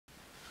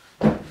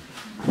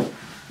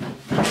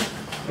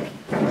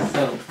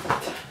So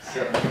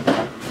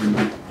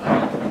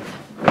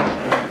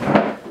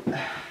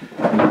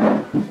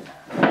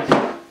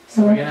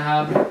we're gonna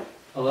have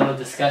a little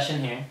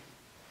discussion here,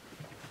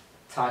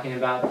 talking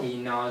about the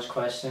knowledge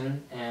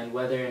question and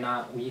whether or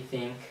not we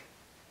think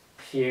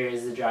fear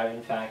is the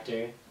driving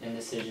factor in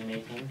decision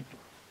making,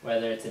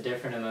 whether it's a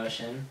different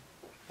emotion,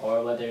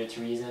 or whether it's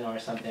reason or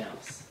something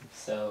else.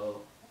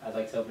 So I'd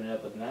like to open it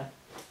up with Matt.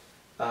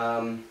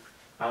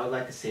 I would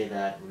like to say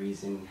that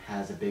reason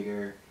has a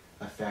bigger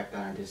effect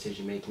on our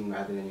decision making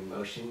rather than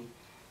emotion.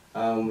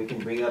 We can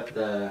bring up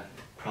the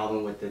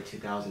problem with the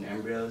 2,000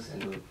 embryos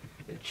and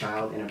the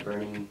child in a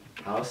burning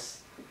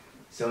house.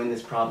 So in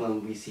this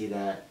problem we see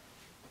that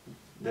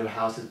the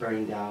house is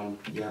burning down,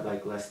 you have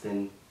like less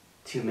than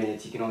 2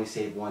 minutes, you can only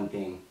save one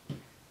thing,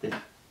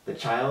 the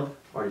child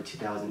or the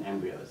 2,000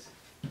 embryos.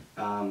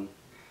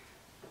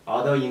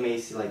 Although you may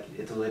see like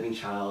it's a living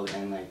child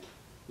and like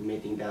you may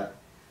think that,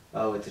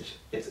 oh,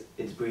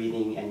 it's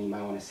breathing and you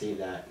might want to save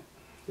that.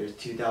 There's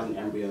 2,000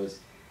 embryos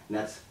and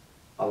that's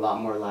a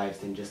lot more lives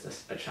than just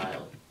a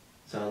child.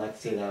 So I'd like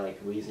to say that like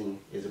reason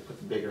is a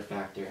bigger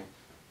factor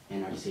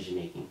in our decision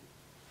making.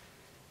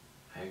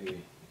 I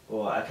agree.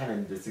 Well, I kind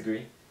of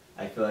disagree.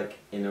 I feel like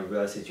in a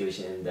real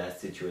situation, in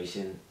that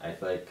situation, I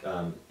feel like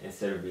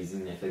instead of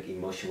reasoning, I feel like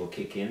emotion will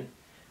kick in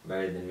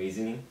rather than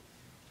reasoning.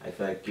 I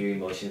feel like your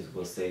emotions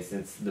will say,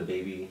 since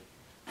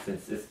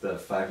it's the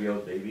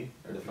 5-year-old baby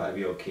or the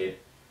 5-year-old kid,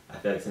 I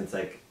feel like since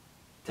like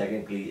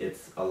technically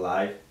it's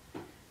alive,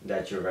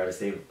 that you'd rather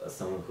save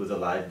someone who's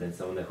alive than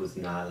someone who's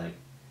not, like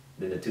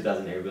than the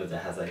 2,000 embryos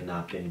that has like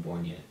not been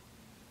born yet.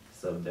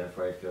 So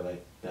therefore, I feel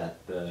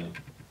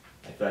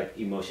like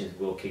emotions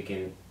will kick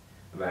in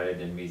rather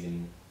than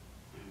reasoning.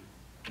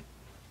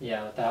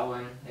 Yeah, with that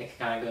one, it could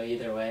kind of go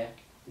either way.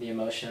 The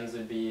emotions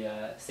would be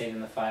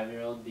saving the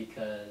 5-year-old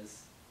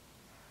because,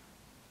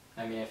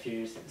 I mean, if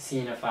you're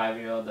seeing a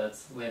 5-year-old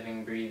that's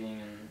living, breathing,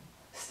 and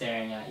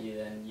staring at you,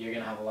 then you're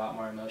going to have a lot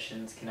more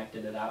emotions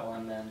connected to that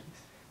one than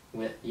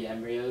with the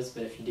embryos.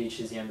 But if you do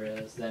choose the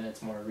embryos, then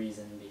it's more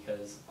reason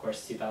because, of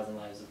course, 2,000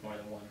 lives is more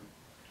than one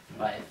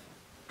life.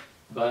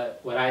 But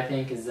what I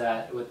think is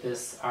that with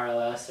this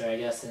RLS, or I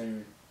guess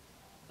in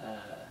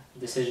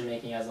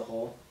decision-making as a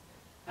whole,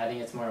 I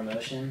think it's more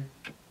emotion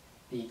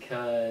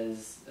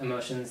because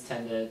emotions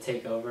tend to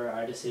take over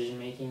our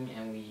decision-making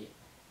and we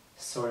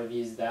sort of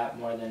use that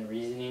more than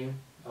reasoning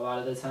a lot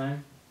of the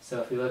time. So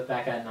if we look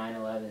back at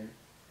 9/11,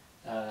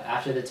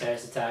 after the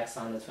terrorist attacks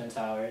on the Twin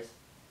Towers,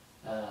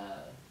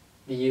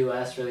 the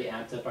U.S. really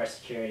amped up our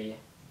security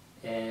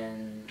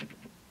in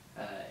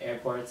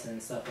airports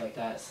and stuff like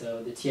that.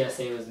 So the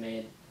TSA was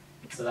made.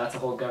 So that's a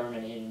whole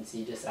government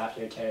agency just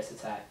after a terrorist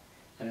attack.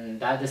 And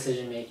that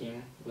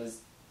decision-making was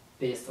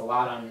based a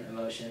lot on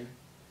emotion,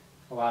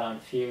 a lot on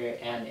fear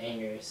and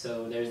anger.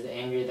 So there's the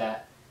anger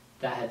that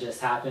had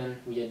just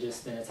happened. We had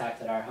just been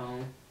attacked at our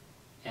home.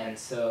 And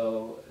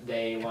so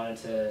they wanted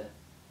to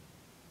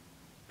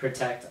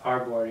protect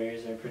our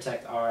borders or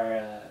protect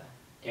our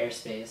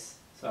airspace,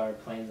 so our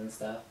planes and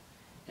stuff.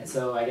 And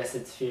so I guess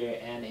it's fear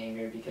and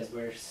anger because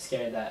we're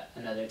scared that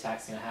another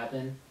attack's going to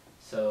happen.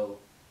 So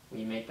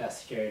we make that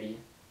security.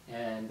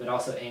 But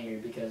also anger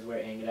because we're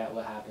angered at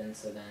what happened,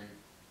 so then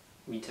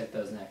we took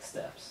those next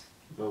steps.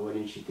 But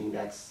wouldn't you think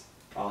that's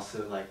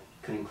also like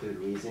could include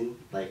reason?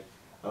 Like,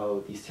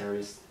 oh, these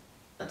terrorists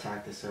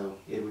attacked us, so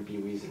it would be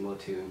reasonable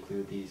to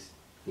include these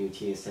new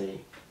TSA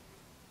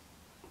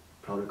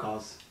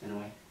protocols in a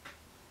way?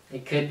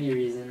 It could be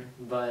reason,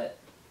 but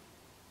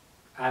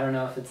I don't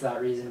know if it's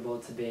that reasonable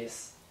to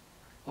base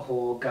a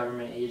whole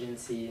government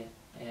agency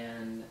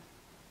and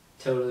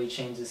totally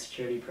change the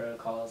security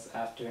protocols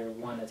after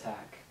one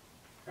attack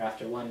or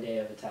after one day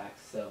of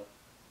attacks. So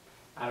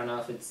I don't know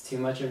if it's too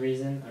much of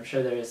reason. I'm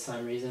sure there is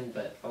some reason,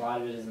 but a lot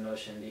of it is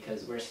emotion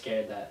because we're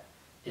scared that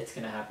it's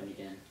going to happen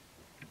again.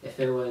 If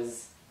it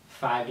was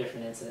 5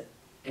 different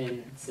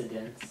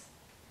incidents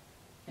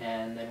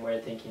and then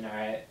we're thinking, all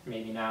right,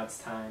 maybe now it's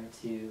time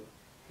to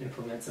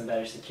implement some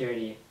better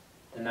security,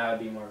 then that would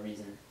be more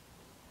reason.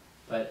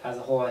 But as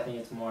a whole, I think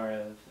it's more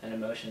of an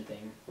emotion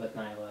thing with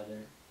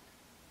 9/11.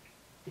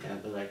 Yeah,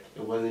 but like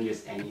it wasn't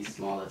just any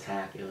small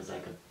attack. It was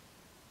like a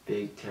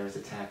big terrorist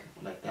attack.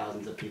 Like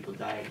thousands of people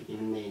died.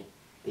 They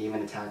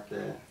even attacked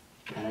the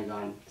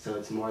Pentagon. So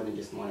it's more than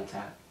just one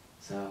attack.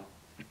 So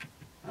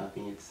I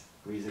think it's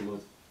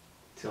reasonable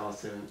to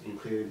also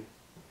include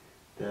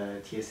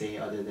the TSA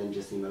other than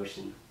just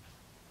emotion.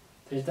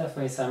 There's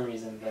definitely some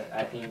reason, but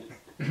I think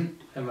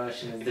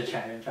emotion is the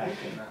driving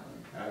factor in that one.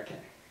 Okay.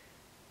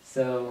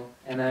 So,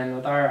 and then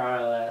with our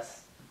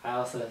RLS, I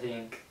also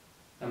think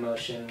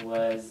emotion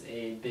was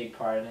a big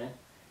part in it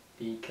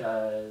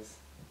because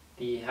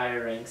the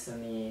higher ranks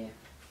in the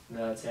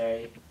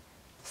military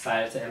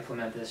decided to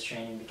implement this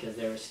training because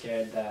they were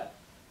scared that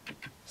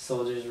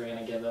soldiers were going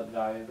to give up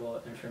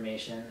valuable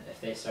information if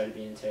they started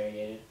being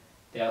interrogated.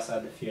 They also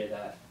had the fear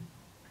that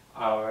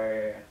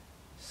our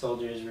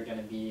soldiers were going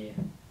to be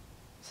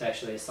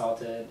sexually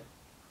assaulted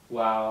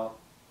while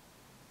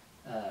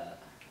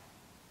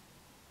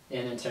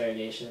in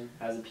interrogation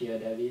as a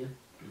POW.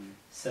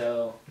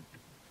 So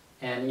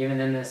And even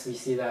in this, we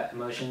see that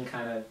emotion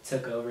kind of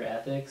took over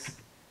ethics,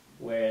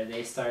 where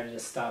they started to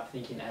stop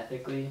thinking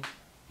ethically,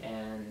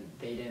 and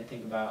they didn't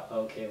think about,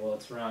 okay, well,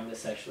 it's wrong to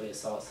sexually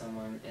assault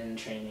someone in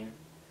training.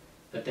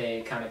 But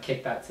they kind of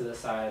kicked that to the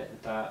side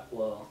and thought,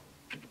 well,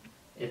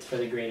 it's for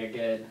the greater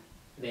good.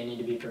 They need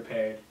to be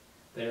prepared.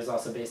 But it was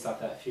also based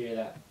off that fear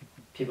that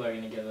people are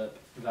going to give up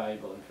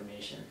valuable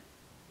information.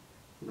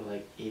 But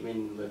like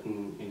even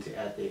looking into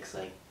ethics,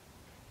 like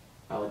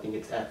I would think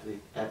it's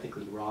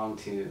ethically wrong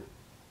to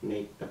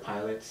make the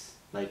pilots,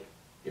 like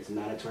it's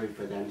mandatory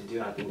for them to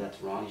do. I think that's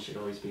wrong. It should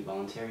always be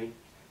voluntary.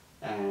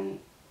 And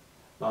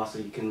also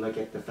you can look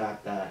at the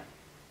fact that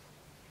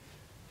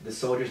the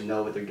soldiers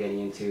know what they're getting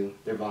into.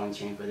 They're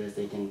volunteering for this.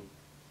 They can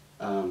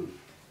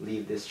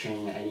leave this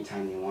training at any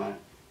time they want.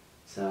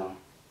 So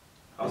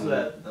also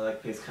that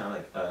like plays kind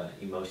of like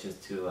emotions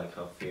too, like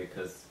how fear,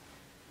 because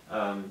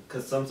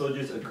some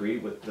soldiers agree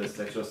with the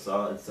sexual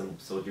assault and some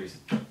soldiers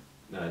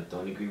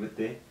don't agree with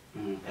it.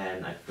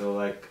 And I feel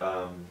like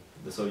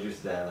the soldiers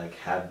that like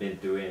have been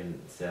through it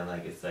and say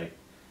like it's like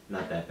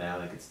not that bad,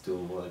 like it's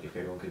doable, like if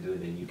everyone can do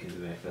it then you can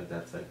do it. I feel like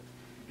that's like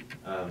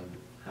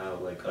how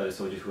like other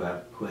soldiers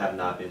who have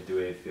not been through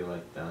it feel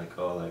like that, like,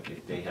 oh, like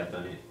if they have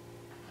done it,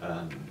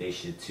 they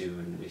should too,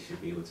 and they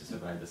should be able to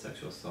survive the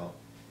sexual assault.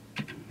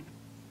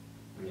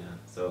 Yeah,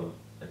 so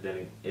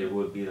then it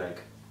would be like,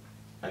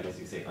 I guess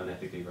you could say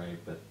unethically right,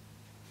 but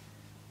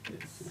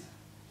it's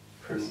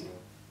personal.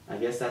 I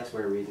guess that's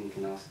where reason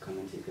can also come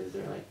into, because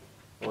they're like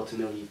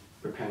ultimately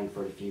preparing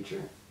for the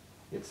future.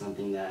 It's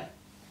something that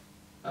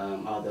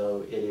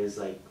although it is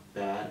like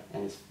bad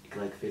and it's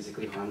like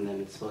physically harm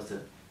them, it's supposed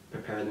to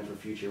prepare them for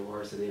future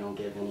wars so they don't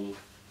give any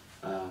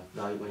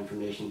valuable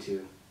information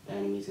to the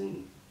enemies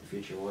in the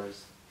future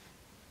wars.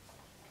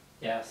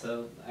 Yeah,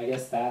 so I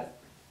guess that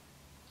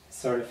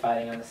sort of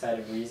fighting on the side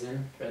of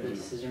reason for the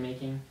decision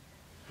making,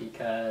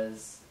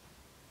 because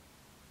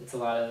it's a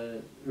lot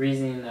of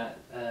reasoning that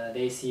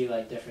they see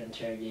like different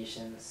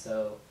interrogations,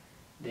 so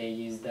they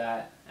use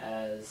that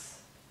as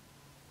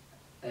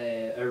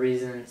a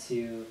reason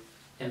to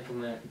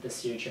implement the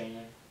SEER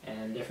training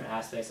and different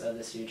aspects of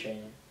the SEER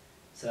training.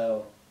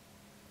 So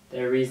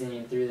they're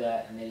reasoning through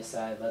that, and they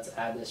decide, let's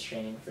add this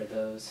training for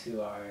those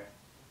who are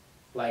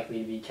likely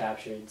to be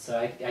captured. So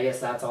I guess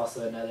that's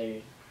also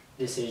another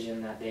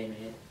decision that they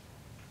made,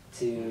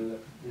 to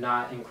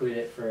not include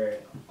it for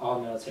all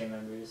military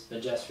members,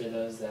 but just for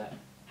those that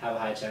have a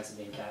high chance of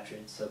being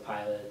captured. So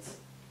pilots,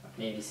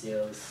 Navy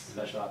SEALs,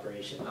 special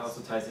operations. It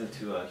also ties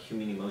into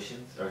human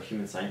emotions or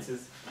human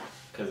sciences,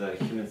 because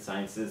human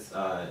sciences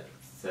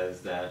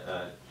says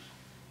that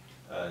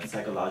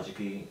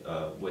psychologically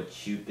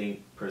what you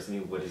think personally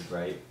what is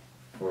right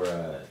for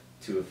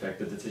to affect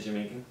the decision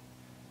making.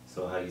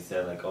 So how you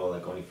said like, oh,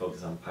 like only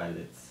focus on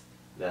pilots,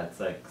 that's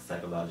like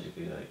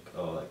psychologically like,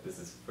 oh, like this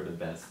is for the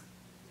best.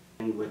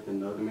 And with the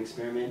Milgram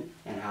experiment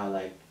and how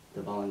like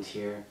the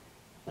volunteer,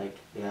 like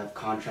they have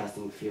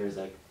contrasting fears,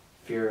 like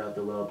fear of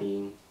the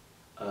well-being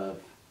of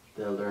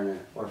the learner,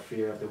 or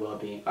fear of the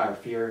well-being, or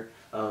fear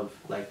of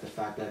like the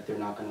fact that they're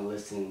not going to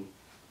listen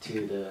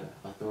to the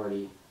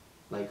authority.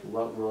 Like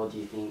what role do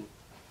you think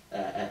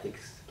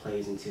ethics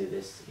plays into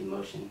this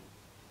emotion?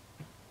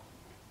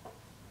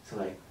 So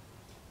like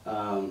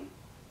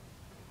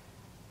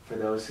for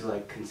those who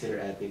like consider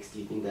ethics, do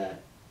you think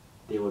that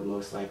they would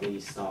most likely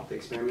stop the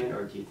experiment,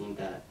 or do you think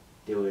that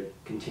they would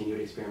continue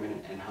to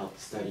experiment and help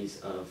the studies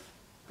of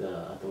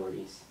the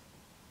authorities?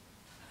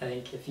 I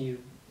think if you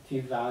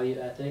value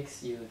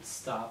ethics, you would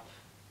stop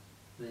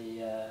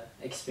the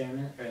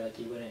experiment, or like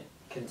you wouldn't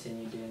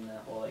continue doing the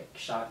whole like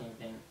shocking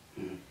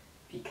thing,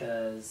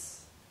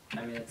 because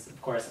I mean it's of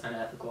course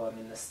unethical. I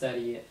mean the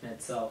study in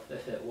itself,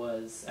 if it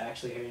was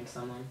actually hurting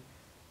someone,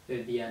 it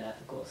would be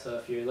unethical. So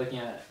if you're looking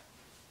at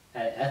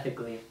it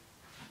ethically,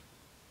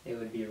 it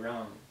would be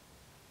wrong.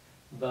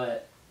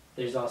 But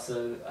there's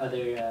also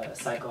other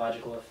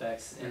psychological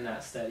effects in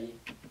that study.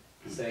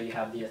 So you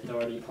have the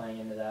authority playing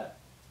into that.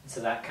 So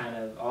that kind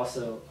of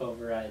also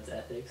overrides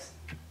ethics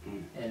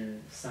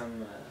in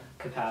some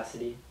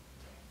capacity,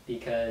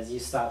 because you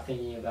stop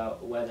thinking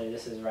about whether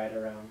this is right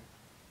or wrong.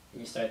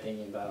 You start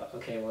thinking about,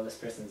 okay, well this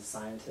person's a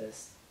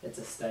scientist, it's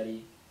a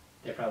study,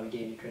 they probably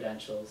gave you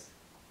credentials,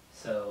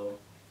 so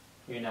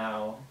you're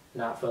now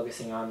not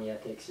focusing on the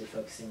ethics, you're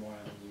focusing more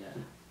on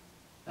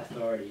the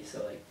authority.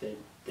 So like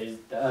there's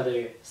the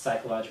other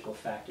psychological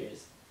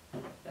factors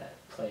that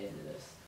play into this.